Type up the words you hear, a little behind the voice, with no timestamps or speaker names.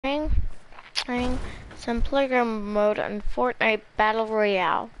playing some playground mode on Fortnite Battle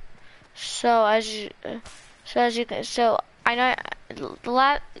Royale. So I know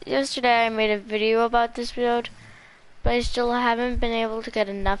yesterday I made a video about this build, but I still haven't been able to get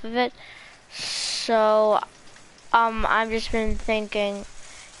enough of it. So I've just been thinking,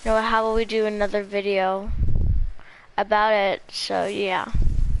 how will we do another video about it? So yeah.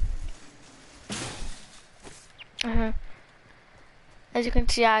 As you can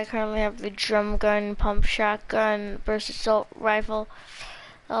see, I currently have the drum gun, pump shotgun, burst assault rifle,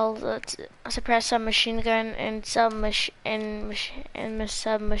 suppress submachine gun, and submachine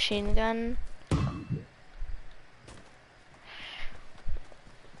gun.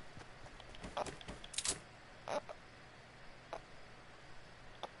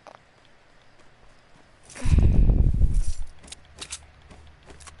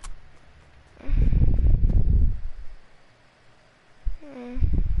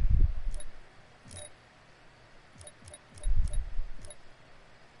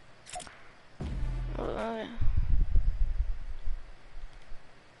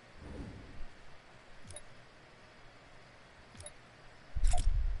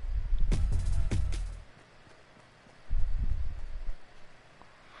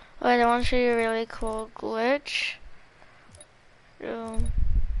 Wait, I want to show you a really cool glitch.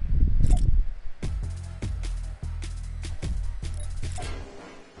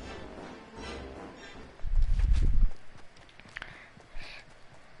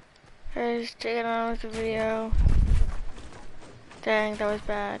 Just taking on with the video. Dang, that was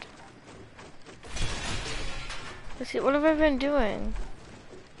bad. Let's see, what have I been doing?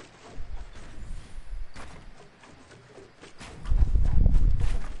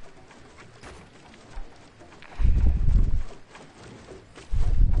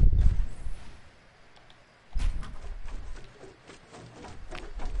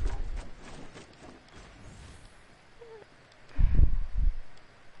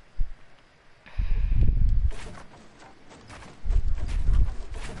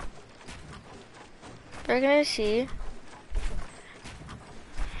 We're gonna see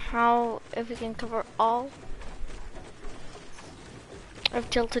if we can cover all of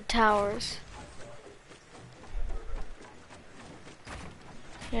tilted towers.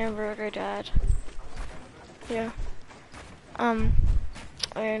 Hamburger Dad. Yeah. And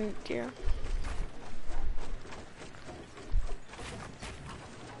yeah.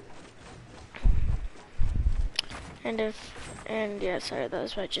 And yeah, sorry, that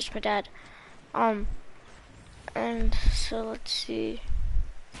was just my dad. And so let's see.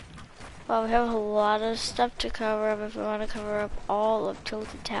 Well, we have a lot of stuff to cover up if we want to cover up all of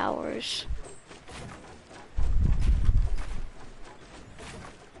tilted towers.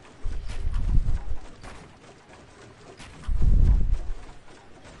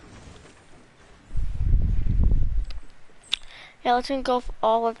 Yeah, let's engulf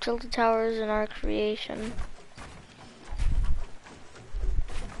all of tilted towers in our creation.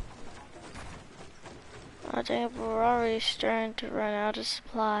 I think we're already starting to run out of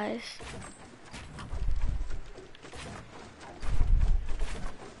supplies.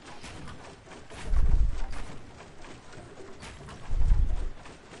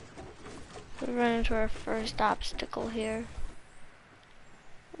 We run into our first obstacle here,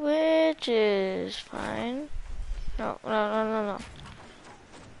 which is fine. No.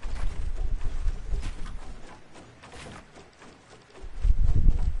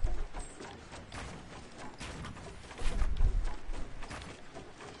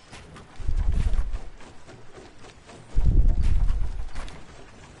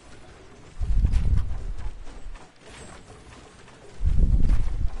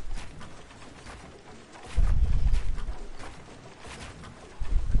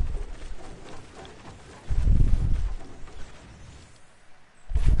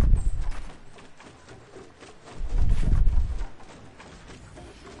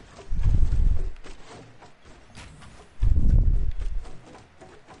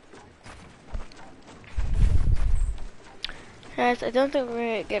 Guys, I don't think we're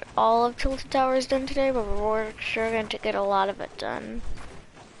going to get all of tilted towers done today, but we're sure going to get a lot of it done.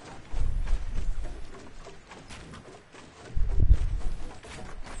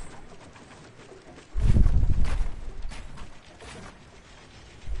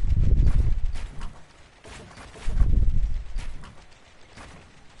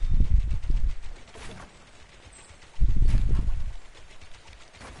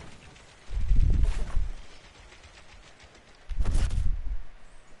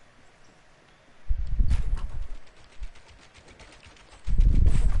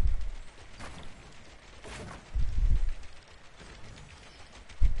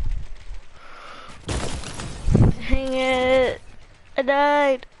 Dang it. I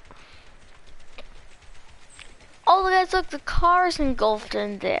died. Oh, guys, look, the car's engulfed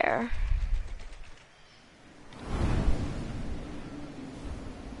in there.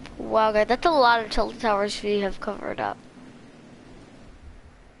 Wow, guys, that's a lot of tilt towers we have covered up.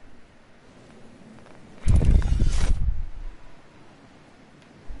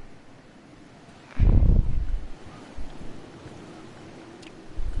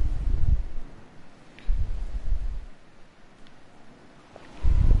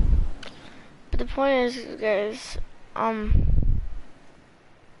 But the point is, guys,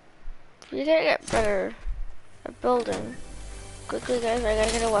 we gotta get better at building. Quickly, guys, I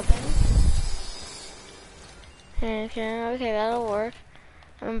gotta get a weapon. Okay, that'll work.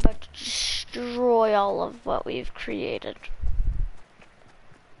 I'm about to destroy all of what we've created.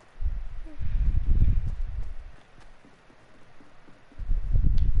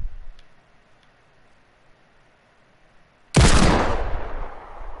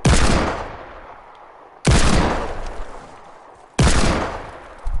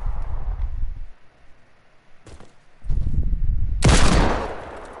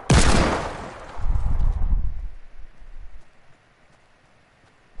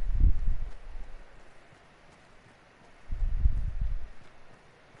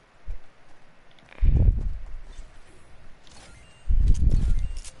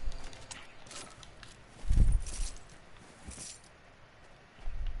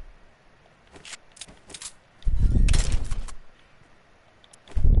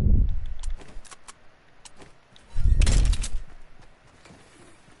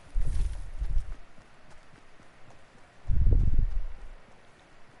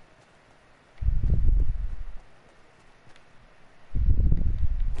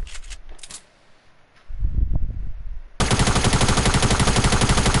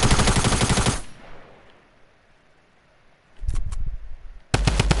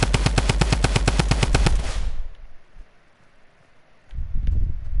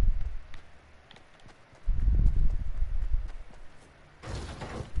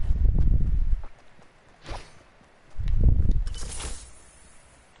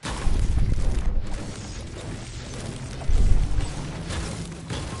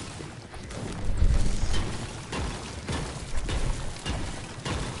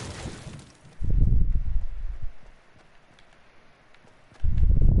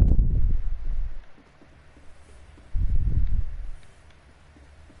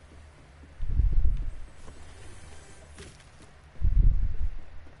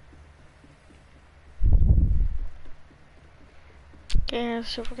 Okay,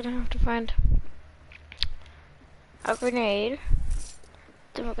 so we're gonna have to find a grenade.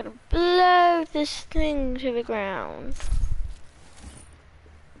 Then we're gonna blow this thing to the ground.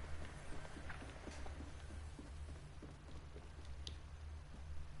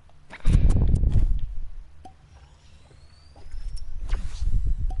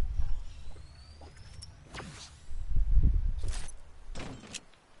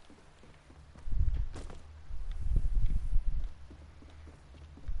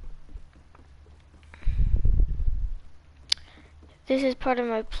 This is part of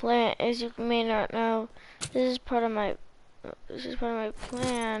my plan, as you may not know. This is part of my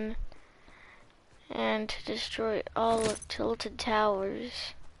plan, and to destroy all of Tilted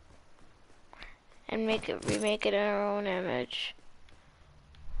Towers and remake it in our own image.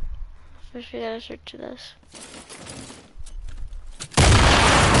 First, we gotta search this.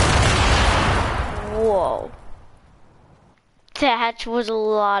 Whoa, that was a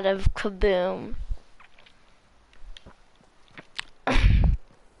lot of kaboom.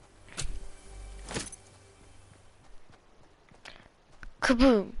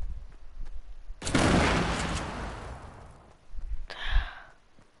 Kaboom.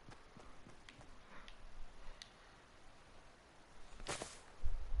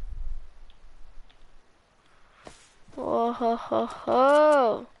 Whoa ho ho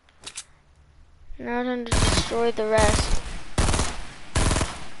ho. Now time to destroy the rest.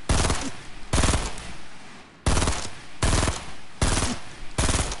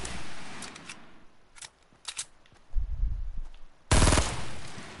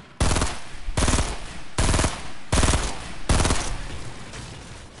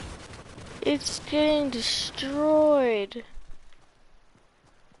 It's getting destroyed.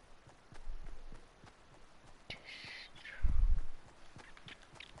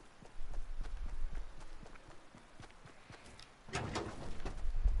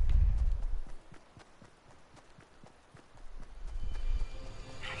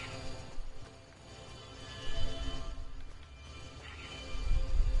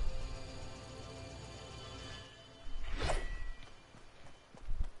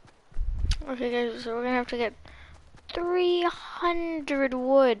 Okay guys, so we're gonna have to get 300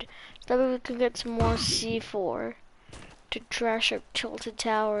 wood. So that way we can get some more C4 to trash up tilted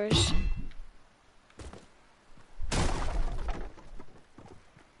towers.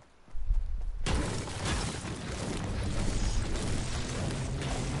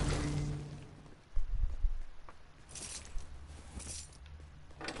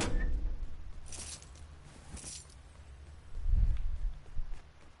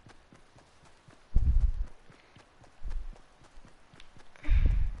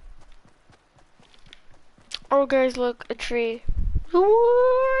 Oh guys, look, a tree. Yay!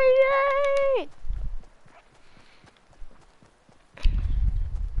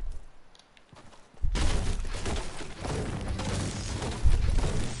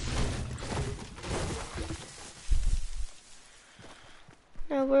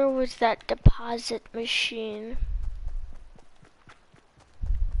 Now where was that deposit machine?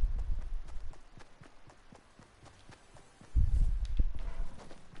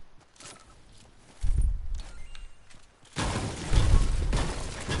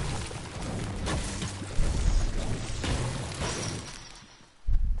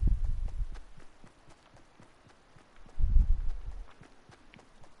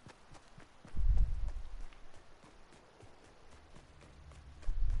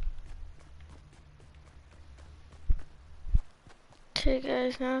 Okay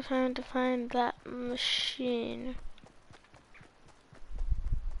guys, now time to find that machine.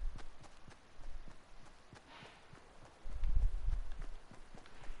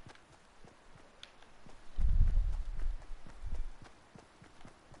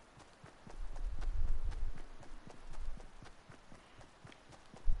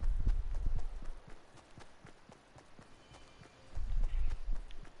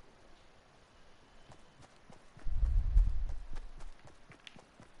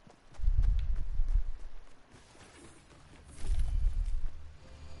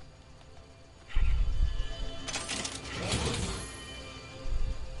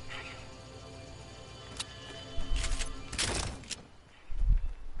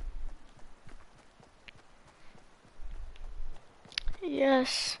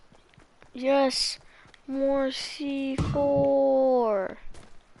 Yes, yes, more C4.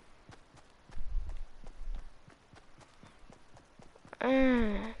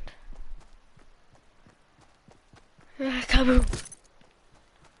 And kaboom,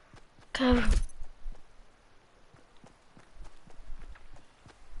 kaboom,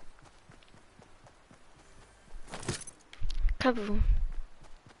 kaboom,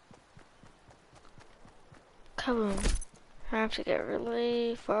 kaboom. I have to get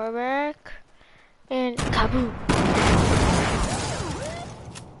really far back. And kaboom.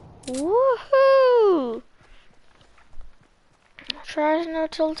 Woohoo! Tries no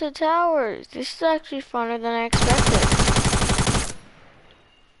tilted towers. This is actually funner than I expected.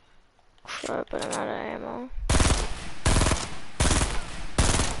 Crap, but I'm out of ammo.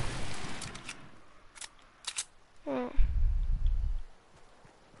 Oh.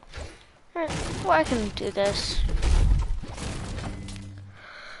 Alright, well, I can do this.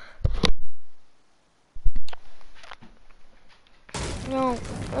 No,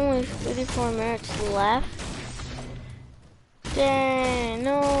 only 54 minutes left. Dang,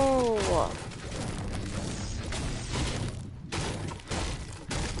 no.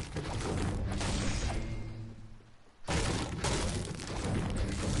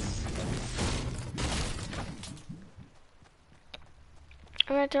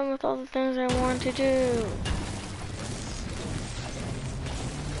 I'm not done with all the things I want to do.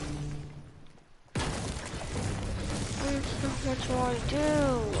 There's so much more to do.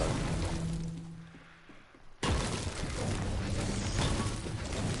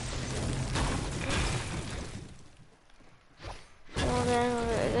 Well then, I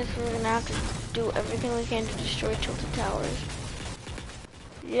guess we're gonna have to do everything we can to destroy tilted towers.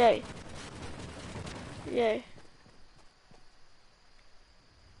 Yay. Yay.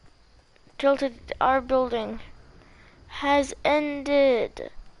 Tilted, our building has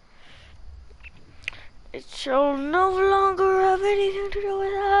ended. It shall no longer have anything to do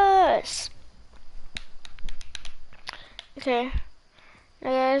with us. Okay.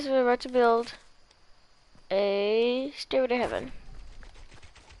 Now guys, we're about to build a stairway to heaven.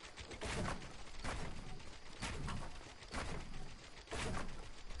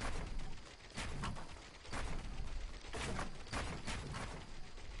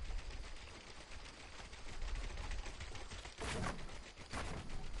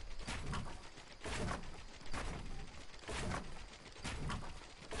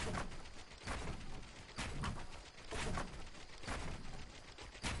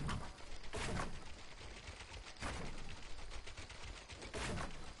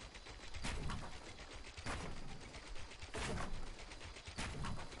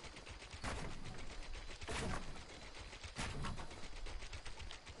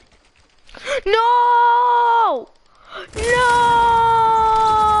 No! No!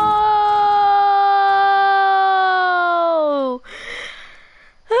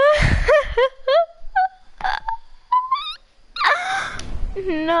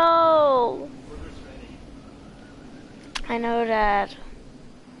 No! I know that.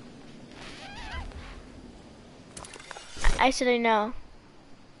 I said I know.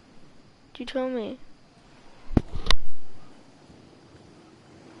 You told me.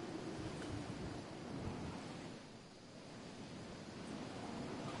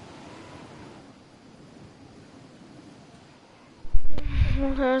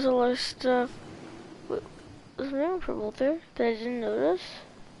 There's a lot of stuff. Wait, was there a purple there that I didn't notice?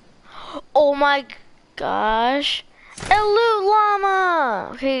 Oh my gosh. A loot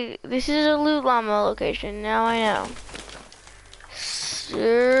llama! Okay, this is a loot llama location. Now I know.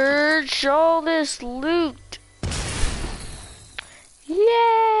 Search all this loot.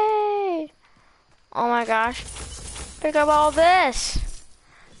 Yay! Oh my gosh. Pick up all this.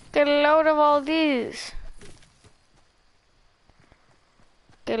 Get a load of all these.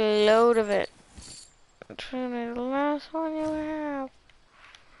 Get a load of it. Turn it the last one you have.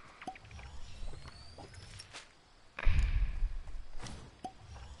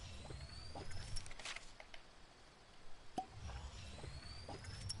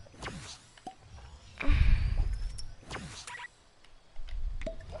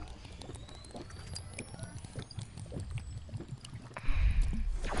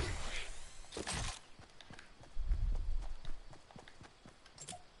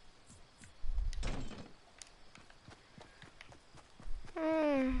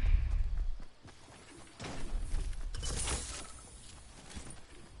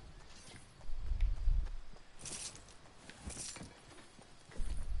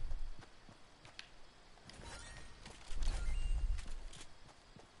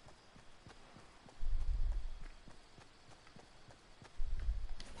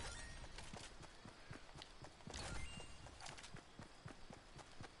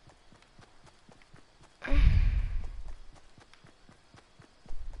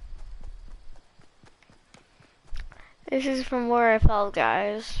 This is from where I fell,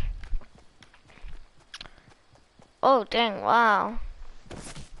 guys. Oh, dang, wow.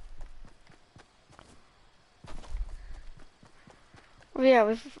 Oh,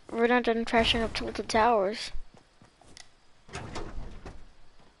 yeah, we're not done trashing up Tilted Towers.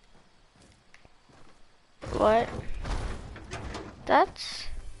 What? That's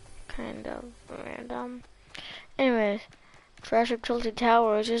kind of random. Anyways, trash up Tilted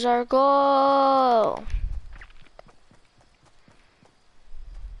Towers is our goal.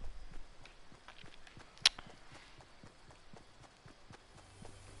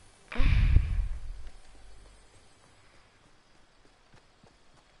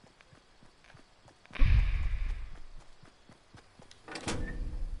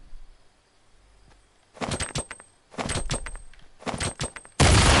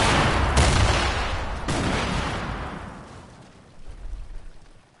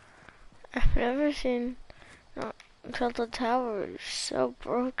 I've never seen Tilted Towers so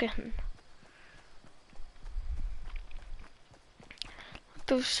broken.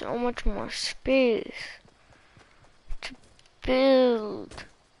 There's so much more space to build.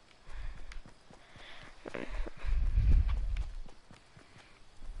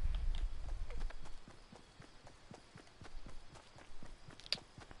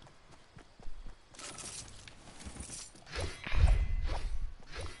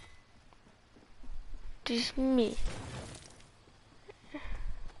 Just me.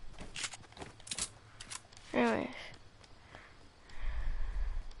 Anyways.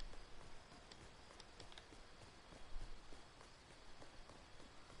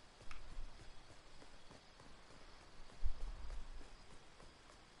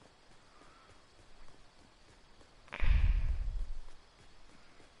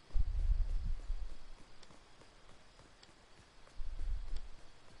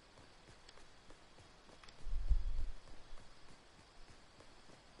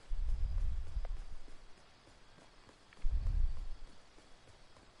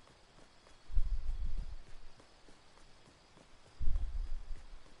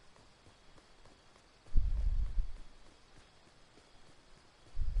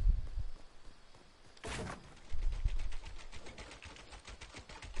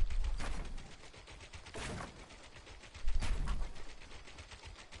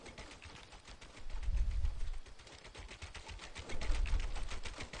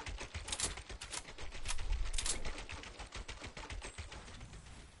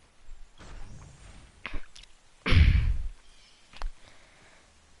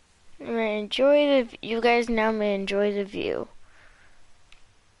 enjoy the. You guys now may enjoy the view.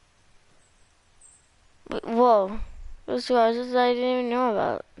 Whoa, those houses I didn't even know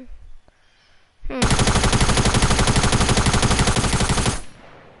about.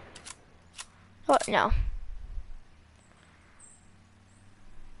 What? No.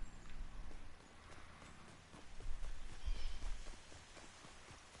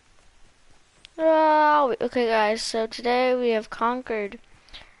 Okay guys, so today we have conquered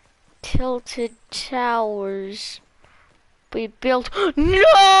Tilted Towers. We built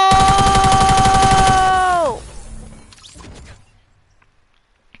No!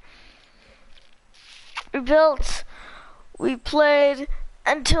 We played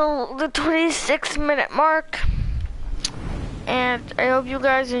until the 26-minute mark. And I hope you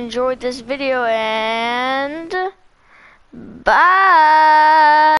guys enjoyed this video, and bye!